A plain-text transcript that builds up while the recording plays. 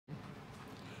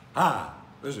Hi,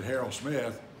 this is Harold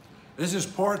Smith. This is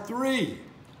part 3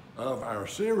 of our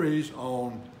series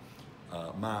on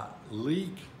my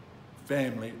Leake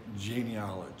family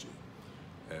genealogy.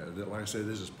 Like I said,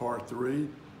 this is part 3.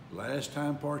 Last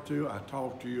time, part 2, I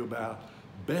talked to you about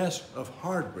Bess of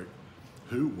Hardwick,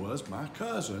 who was my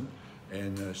cousin,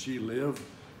 and she lived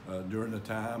during the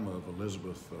time of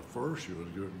Elizabeth I. She was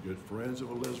good friends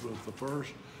of Elizabeth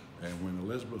I, and when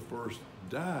Elizabeth I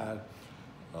died,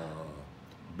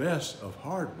 Bess of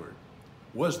Hardwick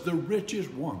was the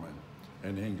richest woman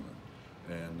in England.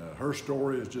 And her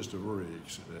story is just a very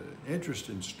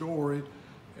interesting story,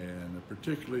 and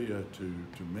particularly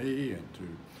to me and to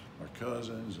my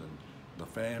cousins and the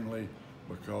family,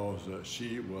 because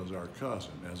she was our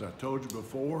cousin. As I told you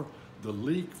before, the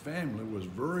Leake family was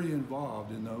very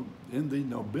involved in the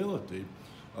nobility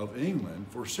of England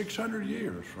for 600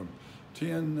 years, from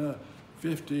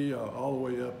 1050 all the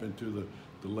way up into the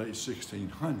late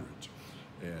 1600s.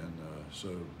 And so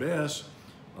Bess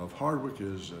of Hardwick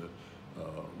is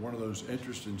one of those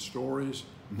interesting stories.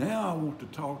 Now I want to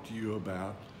talk to you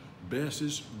about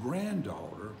Bess's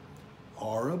granddaughter,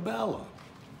 Arabella.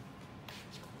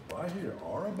 Right here,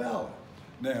 Arabella.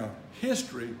 Now,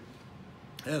 history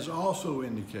has also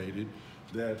indicated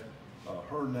that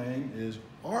her name is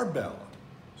Arabella.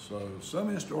 So some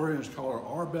historians call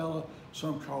her Arabella,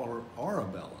 some call her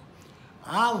Arabella.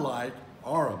 I like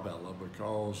Arabella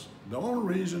because the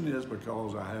only reason is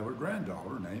because I have a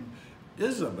granddaughter named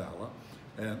Isabella,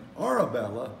 and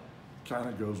Arabella kind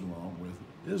of goes along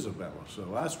with Isabella. So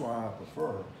that's why I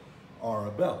prefer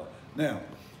Arabella. Now,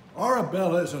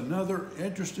 Arabella is another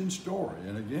interesting story,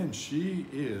 and again, she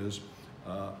is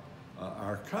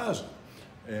our cousin,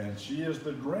 and she is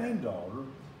the granddaughter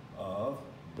of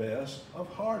Bess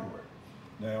of Hardwick.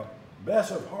 Now, Bess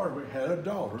of Hardwick had a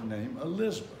daughter named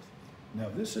Elizabeth. Now,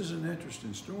 this is an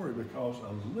interesting story because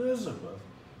Elizabeth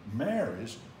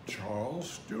marries Charles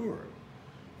Stuart,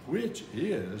 which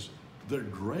is the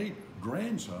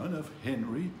great-grandson of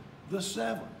Henry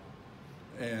VII.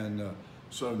 And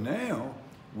so now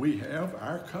we have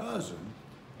our cousin,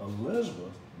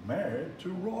 Elizabeth, married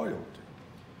to royalty.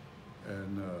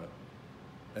 And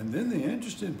then the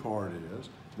interesting part is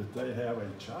that they have a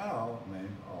child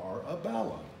named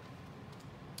Arabella.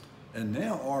 And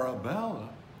now Arabella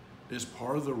is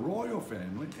part of the royal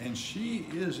family, and she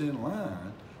is in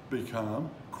line to become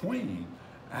queen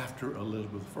after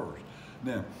Elizabeth I.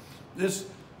 Now, this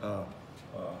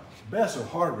Bess of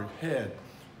Hardwick had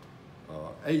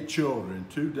 8 children.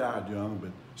 2 died young,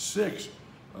 but 6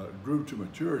 grew to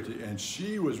maturity, and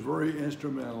she was very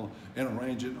instrumental in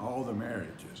arranging all the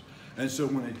marriages. And so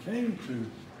when it came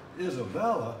to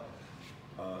Isabella,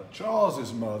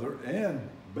 Charles's mother and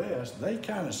Bess, they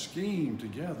kind of schemed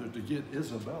together to get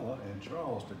Isabella and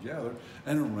Charles together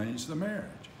and arrange the marriage.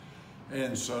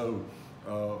 And so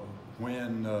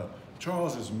when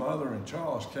Charles's mother and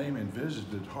Charles came and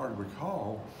visited Hardwick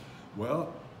Hall,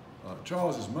 well,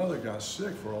 Charles's mother got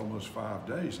sick for almost 5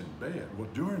 days in bed. Well,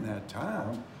 during that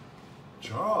time,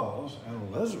 Charles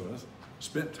and Elizabeth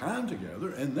spent time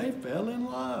together, and they fell in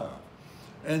love.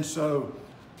 And so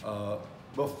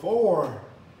before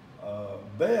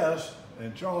Bess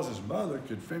and Charles's mother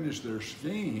could finish their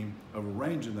scheme of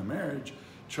arranging the marriage,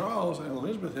 Charles and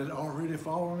Elizabeth had already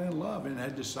fallen in love and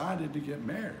had decided to get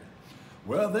married.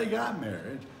 Well, they got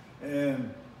married,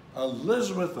 and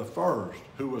Elizabeth I,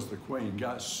 who was the queen,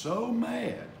 got so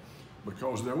mad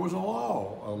because there was a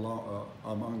law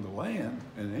among the land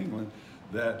in England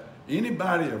that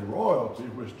anybody of royalty,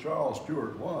 which Charles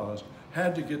Stuart was,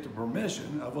 had to get the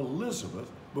permission of Elizabeth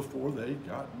before they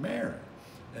got married.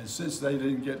 And since they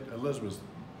didn't get Elizabeth's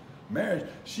marriage,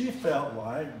 she felt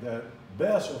like that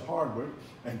Bess of Hardwick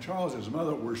and Charles's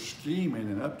mother were scheming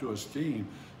and up to a scheme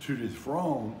to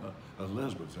dethrone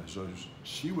Elizabeth. And so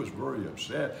she was very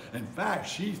upset. In fact,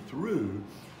 she threw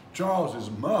Charles's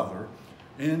mother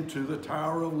into the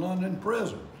Tower of London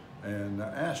prison and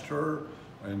asked her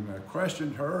and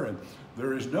questioned her, and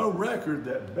there is no record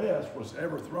that Bess was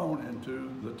ever thrown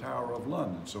into the Tower of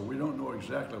London. So we don't know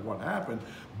exactly what happened,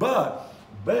 but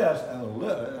Bess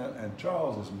and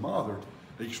Charles's mother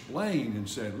explained and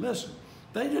said, listen,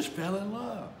 they just fell in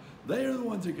love. They are the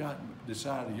ones that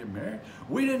decided to get married.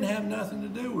 We didn't have nothing to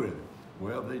do with it.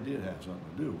 Well, they did have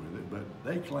something to do with it, but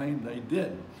they claimed they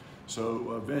didn't.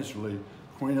 So eventually,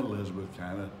 Queen Elizabeth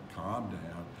kind of calmed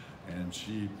down, and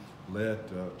she let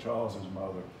Charles's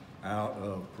mother out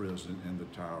of prison in the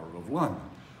Tower of London.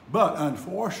 But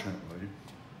unfortunately,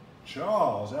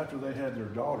 Charles, after they had their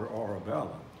daughter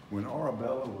Arabella, when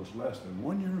Arabella was less than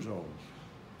 1 year old,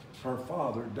 her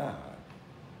father died.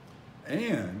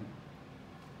 And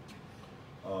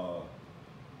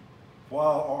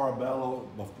while Arabella,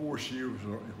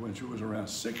 when she was around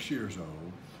 6 years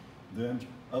old, then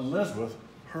Elizabeth,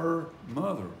 her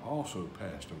mother, also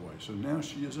passed away. So now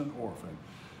she is an orphan.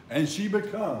 And she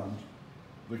becomes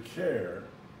the care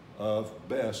of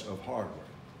Bess of Hardwick.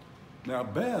 Now,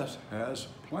 Bess has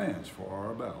plans for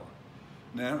Arabella.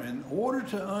 Now, in order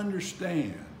to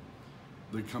understand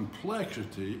the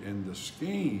complexity and the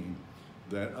scheme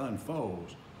that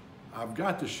unfolds, I've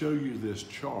got to show you this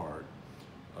chart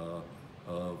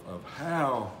of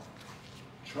how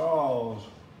Charles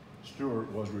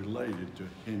Stuart was related to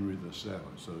Henry VII.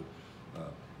 So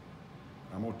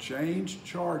I'm going to change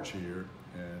charts here,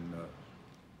 and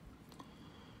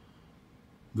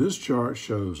this chart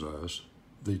shows us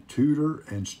the Tudor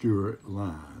and Stuart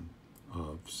line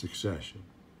of succession.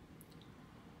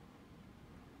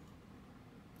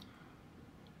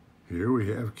 Here we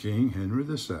have King Henry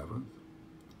VII,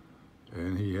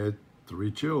 and he had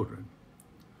 3 children.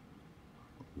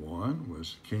 One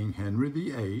was King Henry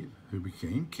VIII, who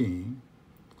became king.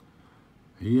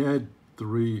 He had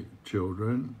 3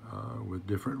 children with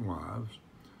different wives.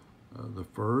 The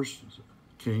first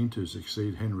king to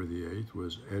succeed Henry VIII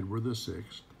was Edward VI.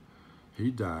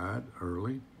 He died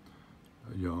early,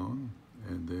 young,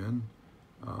 and then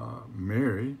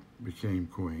Mary became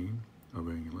Queen of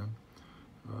England.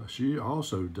 She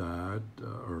also died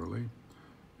early,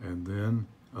 and then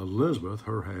Elizabeth,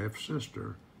 her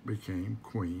half-sister, became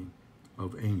Queen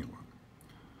of England.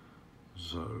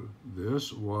 So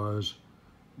this was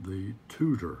the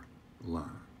Tudor line.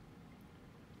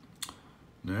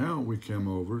 Now we come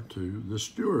over to the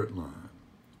Stuart line.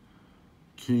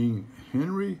 King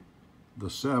Henry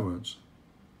VII's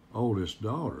oldest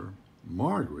daughter,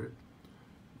 Margaret,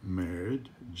 married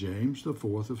James IV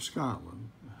of Scotland,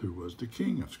 who was the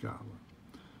King of Scotland.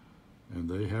 And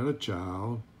they had a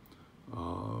child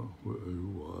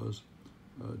who was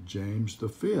James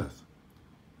V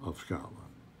of Scotland.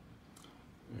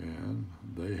 And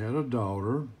they had a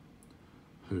daughter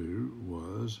who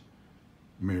was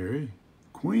Mary,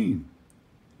 Queen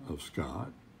of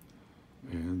Scott.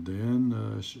 And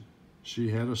then she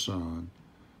had a son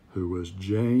who was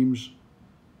James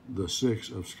VI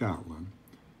of Scotland.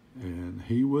 And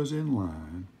he was in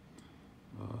line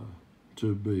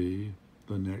to be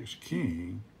the next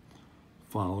king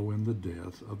following the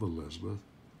death of Elizabeth,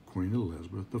 Queen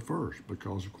Elizabeth I,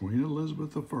 because Queen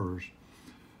Elizabeth I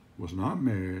was not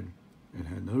married and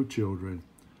had no children,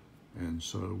 and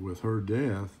so with her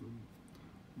death,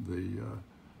 the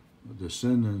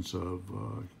descendants of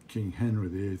King Henry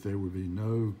VIII, there would be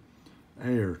no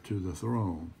heir to the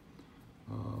throne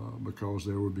because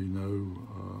there would be no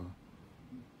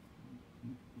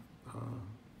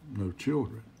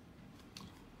children.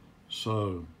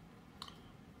 So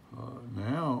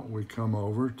now we come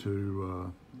over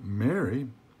to Mary,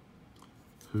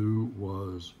 who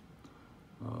was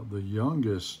the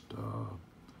youngest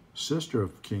sister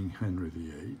of King Henry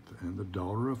VIII and the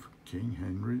daughter of King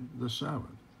Henry VII.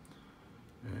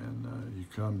 And you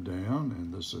come down,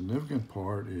 and the significant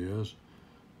part is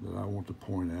that I want to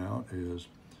point out is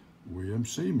William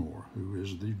Seymour, who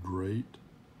is the great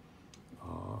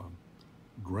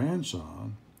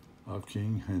grandson of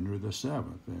King Henry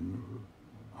VII. And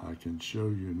I can show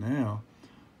you now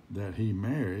that he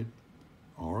married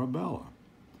Arabella,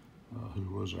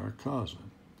 who was our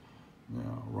cousin.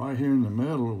 Now, right here in the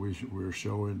middle, we're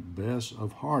showing Bess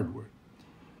of Hardwick.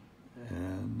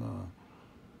 And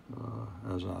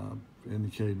as I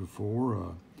indicated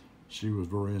before, she was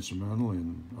very instrumental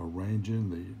in arranging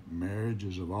the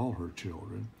marriages of all her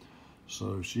children.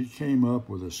 So she came up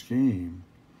with a scheme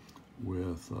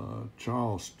with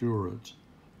Charles Stuart's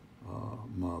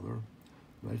mother.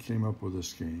 They came up with a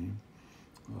scheme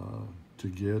to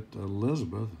get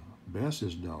Elizabeth,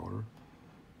 Bess's daughter,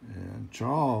 and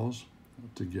Charles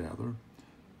together,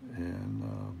 and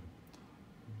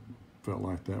felt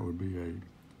like that would be a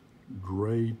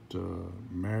great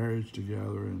marriage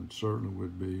together, and certainly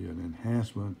would be an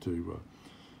enhancement to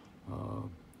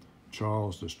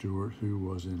Charles the Stuart, who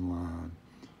was in line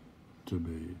to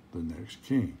be the next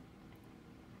king.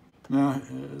 Now,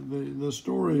 the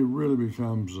story really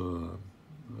becomes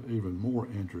even more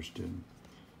interesting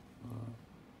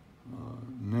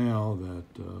now that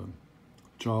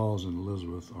Charles and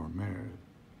Elizabeth are married,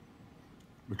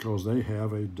 because they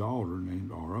have a daughter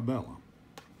named Arabella.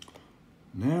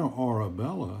 Now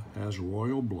Arabella has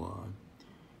royal blood,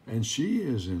 and she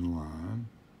is in line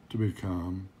to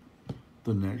become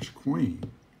the next queen.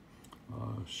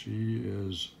 She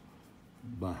is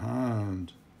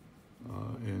behind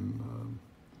in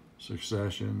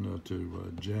succession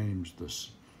to James,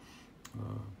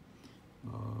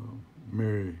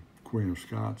 Mary, Queen of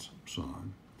Scots'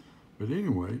 son. But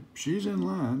anyway, she's in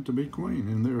line to be queen,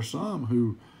 and there are some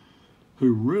who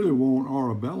really want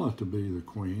Arabella to be the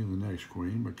queen, the next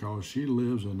queen, because she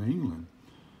lives in England.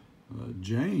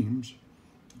 James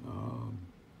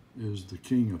is the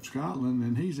King of Scotland,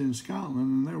 and he's in Scotland,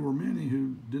 and there were many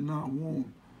who did not want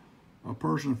a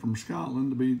person from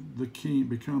Scotland to be the king,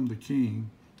 become the king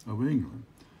of England.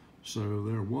 So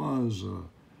there was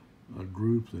a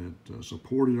group that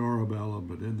supported Arabella,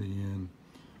 but in the end,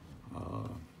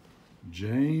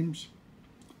 James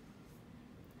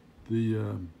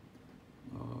the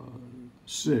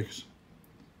sixth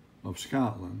of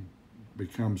Scotland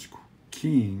becomes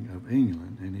king of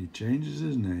England, and he changes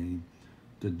his name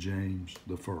to James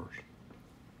the First.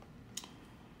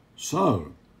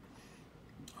 So,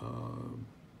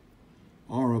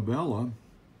 Arabella,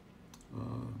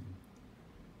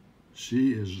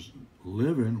 she is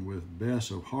living with Bess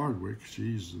of Hardwick.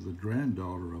 She's the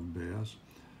granddaughter of Bess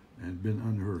and been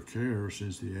under her care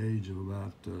since the age of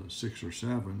about 6 or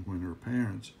 7 when her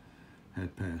parents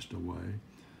had passed away.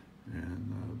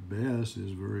 And Bess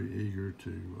is very eager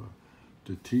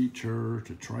to teach her,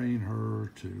 to train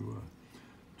her, to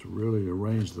really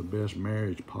arrange the best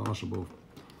marriage possible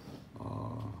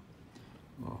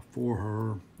for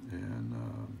her. And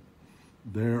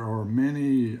there are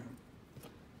many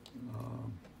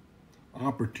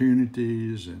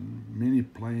opportunities and many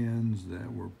plans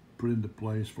that were put into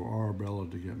place for Arabella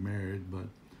to get married, but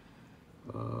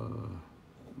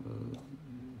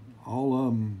all of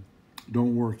them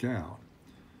don't work out.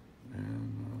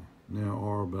 And now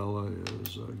Arabella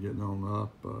is getting on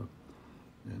up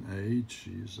in age.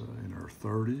 She's in her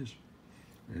 30s,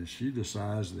 and she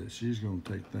decides that she's going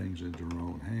to take things into her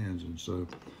own hands, and so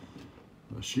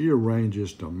she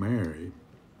arranges to marry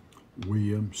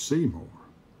William Seymour.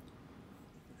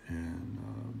 And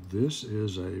this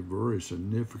is a very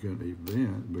significant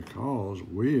event because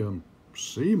William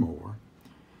Seymour,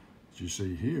 as you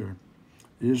see here,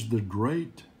 is the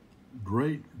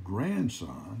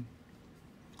great-great-grandson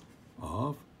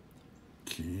of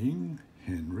King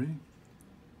Henry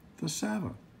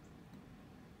VII.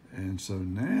 And so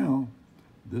now,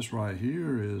 this right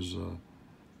here is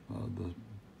the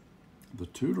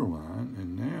Tudor line,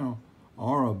 and now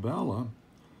Arabella,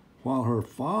 while her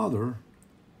father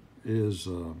is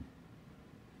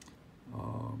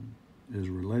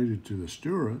related to the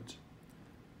Stuarts,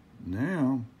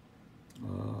 now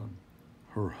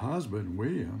her husband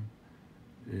William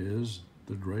is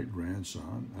the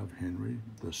great-grandson of Henry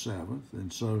VII,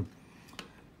 and so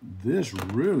this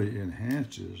really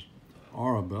enhances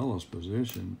Arabella's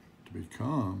position to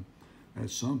become,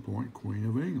 at some point, Queen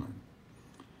of England.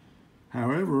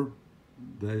 However,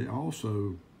 they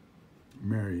also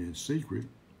marry in secret,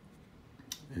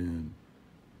 and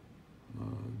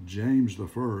James the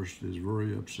First is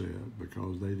very upset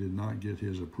because they did not get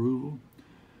his approval.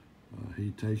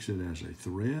 He takes it as a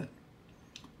threat,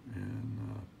 and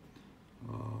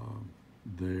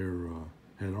there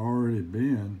had already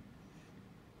been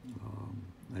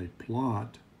a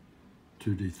plot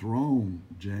to dethrone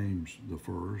James the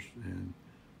First and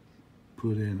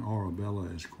put in Arabella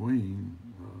as queen,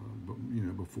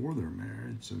 before their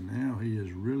marriage. So now he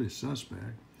is really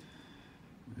suspect.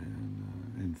 And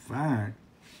in fact,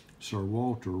 Sir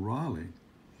Walter Raleigh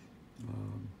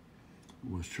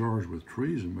was charged with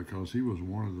treason because he was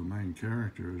one of the main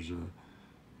characters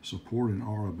supporting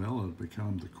Arabella to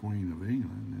become the Queen of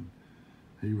England, and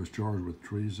he was charged with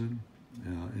treason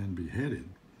and beheaded.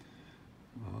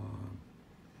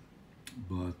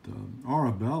 But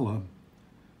Arabella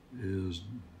is,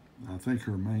 I think,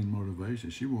 her main motivation.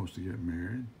 She wants to get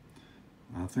married.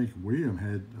 I think William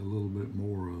had a little bit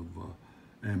more of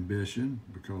ambition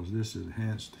because this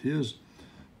enhanced his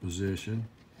position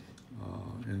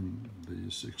in the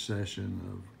succession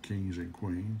of kings and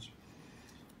queens.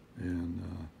 And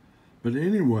but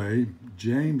anyway,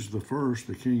 James the First,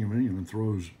 the King of England,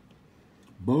 throws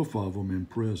both of them in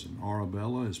prison.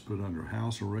 Arabella is put under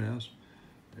house arrest,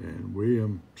 and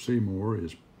William Seymour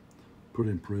is put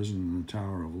in prison in the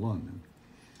Tower of London.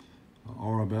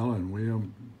 Arabella and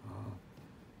William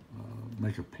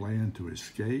make a plan to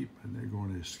escape, and they're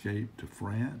going to escape to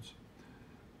France.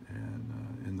 And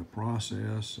in the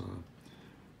process,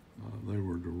 they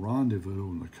were to rendezvous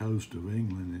on the coast of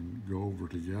England and go over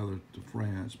together to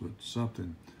France, but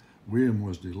William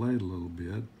was delayed a little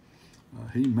bit.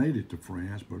 He made it to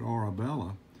France, but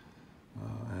Arabella,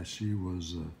 as she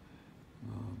was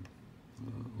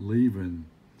leaving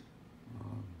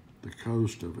the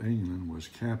coast of England, was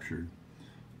captured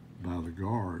by the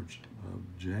guards of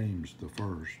James the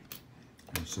First.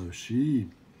 And so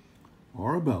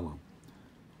Arabella,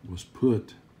 was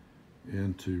put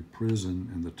into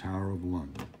prison in the Tower of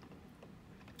London.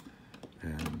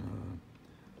 And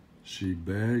she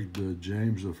begged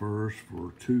James I for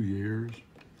 2 years,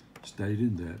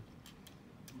 stating that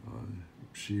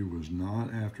she was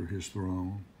not after his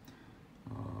throne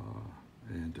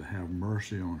and to have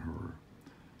mercy on her.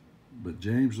 But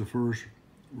James I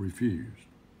refused.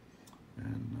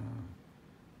 And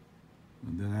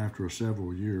then after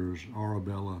several years,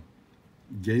 Arabella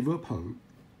gave up hope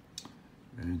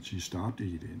and she stopped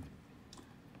eating.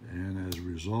 And as a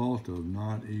result of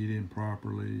not eating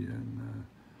properly and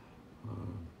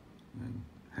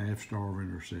half starving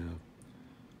herself,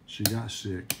 she got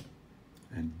sick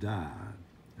and died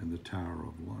in the Tower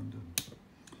of London.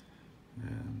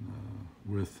 And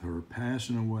with her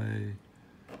passing away,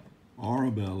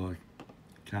 Arabella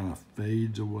kind of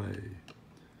fades away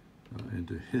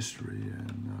into history,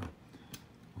 and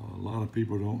a lot of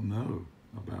people don't know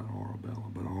about Arabella,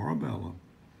 but Arabella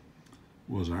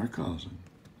was our cousin.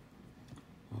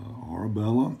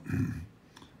 Arabella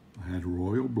had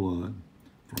royal blood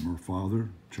from her father,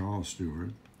 Charles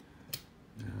Stuart,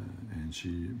 and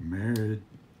she married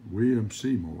William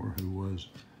Seymour, who was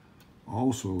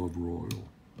also of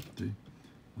royalty,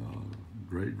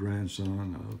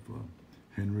 great-grandson of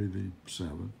Henry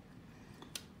VII.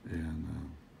 And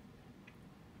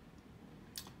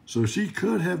so she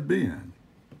could have been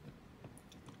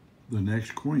the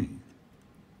next queen.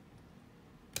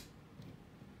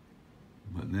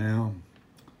 But now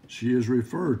she is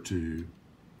referred to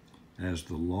as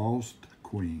the lost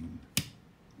queen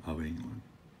of England.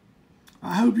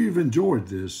 I hope you've enjoyed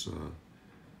this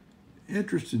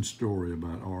interesting story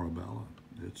about Arabella.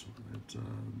 It's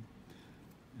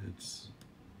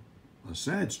a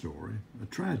sad story, a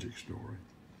tragic story.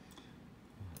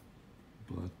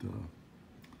 But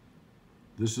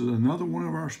this is another one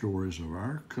of our stories of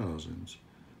our cousins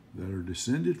that are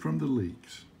descended from the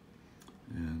Leakes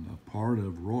and a part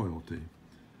of royalty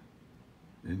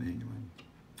in England.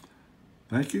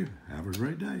 Thank you. Have a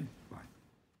great day.